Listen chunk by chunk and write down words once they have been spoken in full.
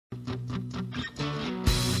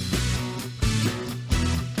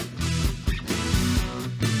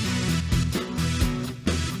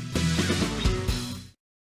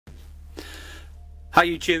Hi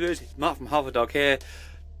YouTubers, it's Mark from Vblog78 here,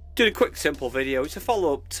 doing a quick simple video. It's a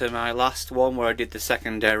follow up to my last one where I did the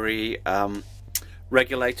secondary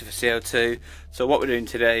regulator for CO2. So what we're doing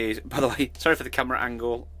today is, by the way, sorry for the camera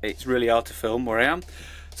angle, it's really hard to film where I am.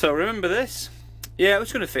 So remember this? Yeah, I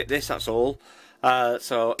was going to fit this, that's all.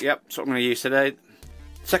 So yep, that's what I'm going to use today.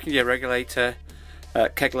 Second year regulator,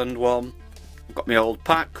 Kegland one. I've got my old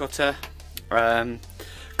pipe cutter,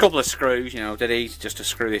 couple of screws, you know, dead easy just to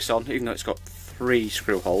screw this on, even though it's got 3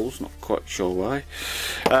 screw holes, not quite sure why.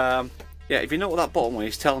 Yeah, if you know what that bottom one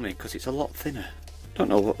is, tell me, because it's a lot thinner. Don't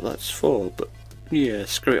know what that's for, but yeah,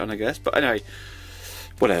 screw it on I guess. But anyway,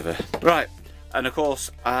 whatever. Right, and of course,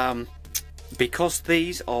 because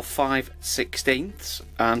these are 5/16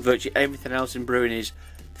 and virtually everything else in brewing is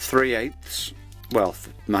 3/8, well,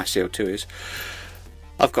 my CO2 is,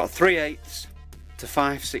 I've got 3/8 to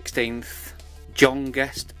 5/16 John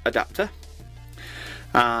Guest adapter,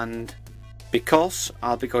 and because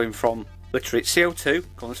I'll be going from literally CO2,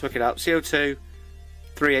 come on, let's work it out, CO2,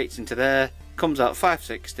 3/8 into there, comes out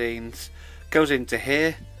 5/16, goes into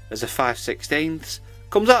here as a 5/16,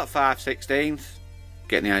 comes out 5/16,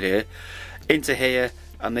 getting the idea, into here,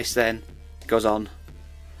 and this then goes on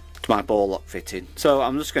to my ball lock fitting. So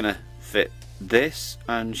I'm just going to fit this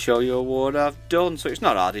and show you what I've done. So it's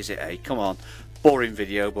not hard, is it, eh? Come on. Boring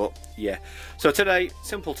video, but yeah. So today,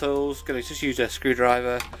 simple tools, going to just use a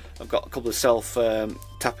screwdriver. I've got a couple of self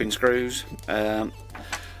tapping screws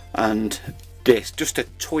and this just to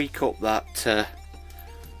tweak up that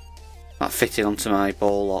that fitting onto my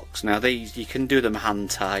ball locks. Now these, you can do them hand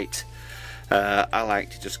tight. I like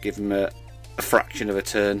to just give them a fraction of a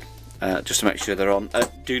turn just to make sure they're on.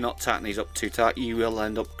 Do not tighten these up too tight, you will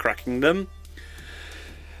end up cracking them.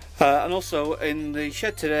 And also in the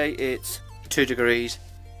shed today it's 2 degrees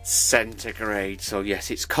centigrade, so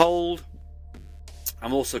yes, it's cold.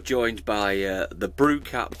 I'm also joined by the brew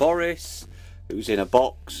cat Boris, who's in a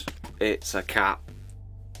box. It's a cat,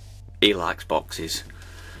 he likes boxes.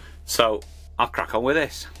 So I'll crack on with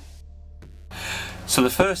this. So the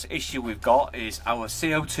first issue we've got is our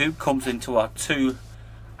CO2 comes into our 2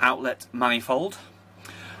 outlet manifold.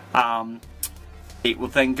 It will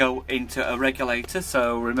then go into a regulator,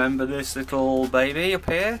 so remember this little baby up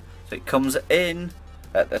here? So it comes in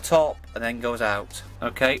at the top and then goes out.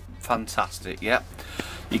 Okay, fantastic, yep,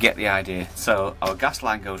 you get the idea. So our gas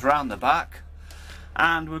line goes round the back,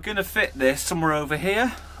 and we're going to fit this somewhere over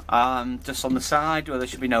here, just on the side where there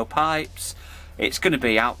should be no pipes. It's going to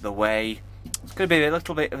be out the way. It's going to be a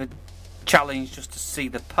little bit of a challenge just to see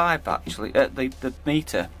the pipe actually, the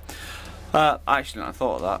meter. Actually, I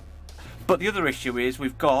thought of that. But the other issue is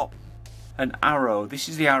we've got an arrow. This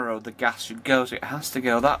is the arrow the gas should go, so it has to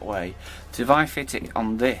go that way. So if I fit it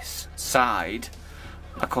on this side,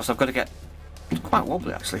 of course I've got to get, it's quite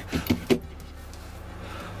wobbly actually.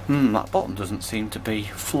 That bottom doesn't seem to be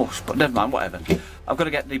flush, but never mind, whatever. I've got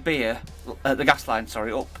to get the the gas line,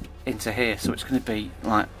 sorry, up into here, so it's going to be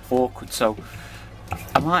like awkward. So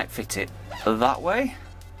I might fit it that way,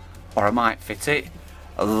 or I might fit it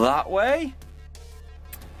that way.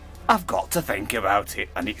 I've got to think about it,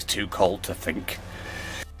 and it's too cold to think.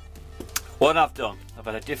 What I've done, I've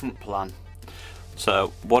had a different plan.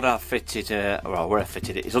 So what I've fitted, well, where I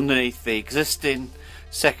fitted it is underneath the existing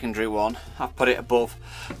secondary one. I've put it above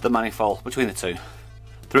the manifold between the 2.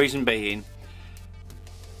 The reason being,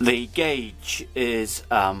 the gauge is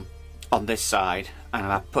on this side, and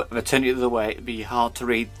if I turn it the other way, it'd be hard to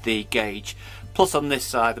read the gauge. Plus on this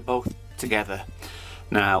side, they're both together.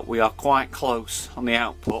 Now we are quite close on the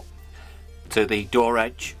output to the door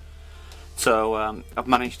edge, so I've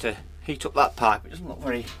managed to heat up that pipe. It doesn't look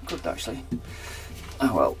very good actually.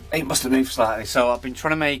 Oh well, it must have moved slightly. So I've been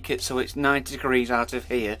trying to make it so it's 90 degrees out of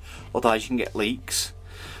here, otherwise you can get leaks.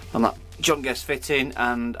 And that John Guest fitting,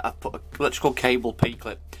 and I've put an electrical cable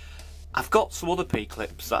P-clip. I've got some other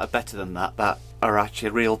P-clips that are better than that, that are actually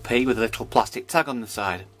real P with a little plastic tag on the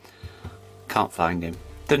side. Can't find him.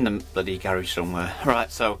 They're in the bloody garage somewhere.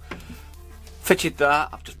 Right, so fitted that,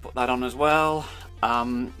 I've just put that on as well.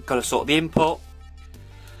 Got to sort the input.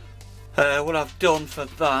 What I've done for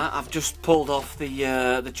that, I've just pulled off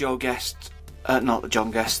the Joe Guest, not the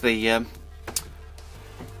John Guest, the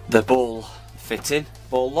ball fitting,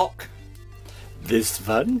 ball lock. This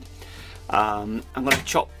one. I'm going to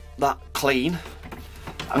chop that clean.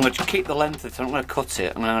 I'm going to keep the length of it, so I'm going to cut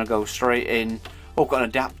it. I'm going to go straight in. Oh, I've got an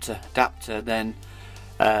adapter, then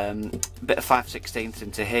a bit of 5/16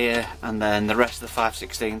 into here, and then the rest of the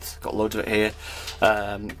 5/16, got loads of it here.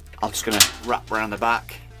 I'm just going to wrap around the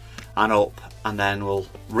back and up, and then we'll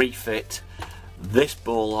refit this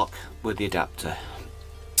ball lock with the adapter.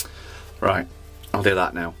 Right, I'll do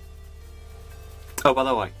that now. Oh, by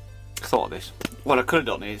the way, I thought of this. What I could have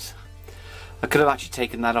done is, I could have actually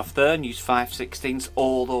taken that off there and used 5/16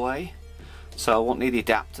 all the way. So I won't need the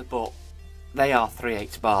adapter, but they are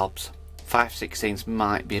 3/8 barbs. 5/16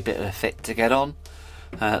 might be a bit of a fit to get on.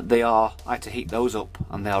 I had to heat those up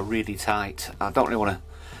and they are really tight. I don't really want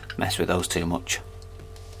to mess with those too much.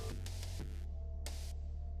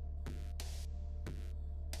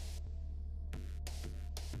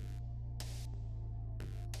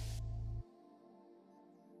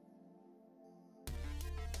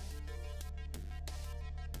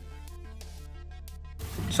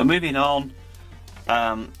 So moving on,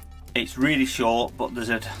 it's really short, but there's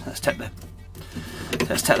a let's take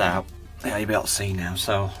that out. Yeah, you'll be able to see now.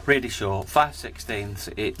 So really short,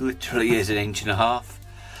 5/16. It literally is 1.5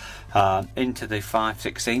 inches into the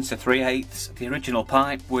 5/16, so 3/8. The original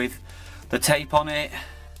pipe with the tape on it.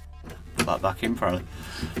 Put that back in for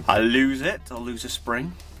I lose it. I'll lose a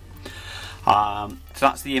spring. So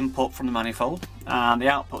that's the input from the manifold, and the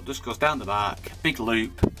output just goes down the back, big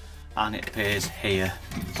loop, and it appears here.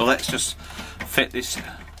 So let's just fit this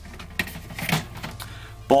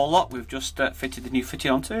ball lock. We've just fitted the new fitting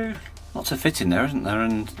onto. Lots of fitting there, isn't there?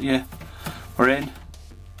 And yeah, we're in.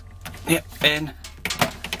 Yep, in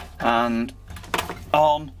and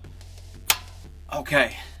on.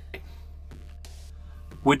 Okay,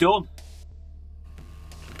 we're done.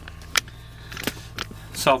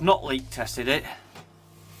 So I've not leak tested it.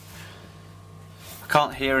 I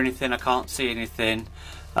can't hear anything, I can't see anything.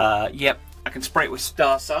 Yep, I can spray it with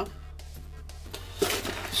Starsan.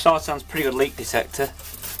 Starsan's a pretty good leak detector.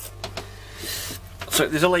 So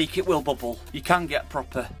if there's a leak, it will bubble. You can get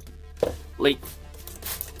proper leak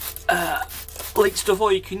stuff,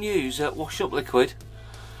 or you can use wash up liquid.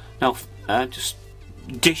 No, just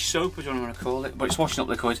dish soap, as you want to call it, but it's washing up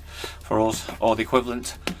liquid for us, or the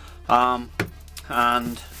equivalent.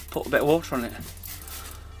 And put a bit of water on it.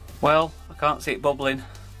 Well, I can't see it bubbling.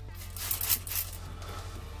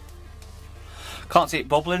 Can't see it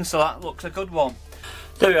bubbling, so that looks a good one.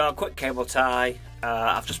 There we are, quick cable tie.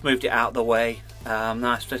 I've just moved it out of the way.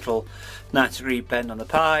 Nice little 90-degree bend on the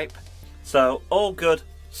pipe. So all good.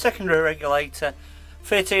 Secondary regulator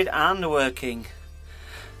fitted and working.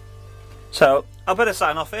 So I better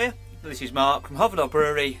sign off here. This is Mark from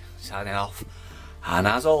Vblog78 signing off. And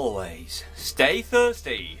as always, stay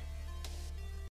thirsty.